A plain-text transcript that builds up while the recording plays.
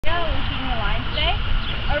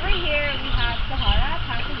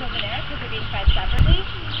over there because they're being fed separately.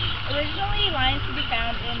 Originally, lions could be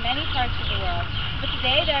found in many parts of the world, but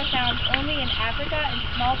today they are found only in Africa and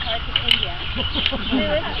small parts of India.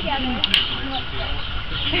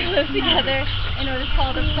 They live together in what is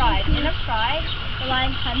called a pride. In a pride, the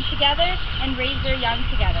lions hunt together and raise their young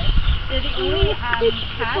together. They're the only cats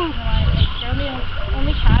that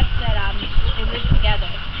they live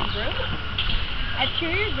together in groups. At 2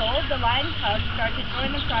 years old, the lion cubs start to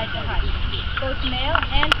join the pride to hunt. Both male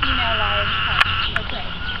and female lions hunt for prey.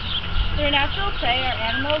 Their natural prey are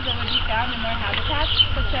animals that would be found in their habitats,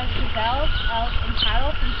 such as gazelles, elk, and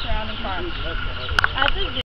cattle from surrounding farms. At the zoo,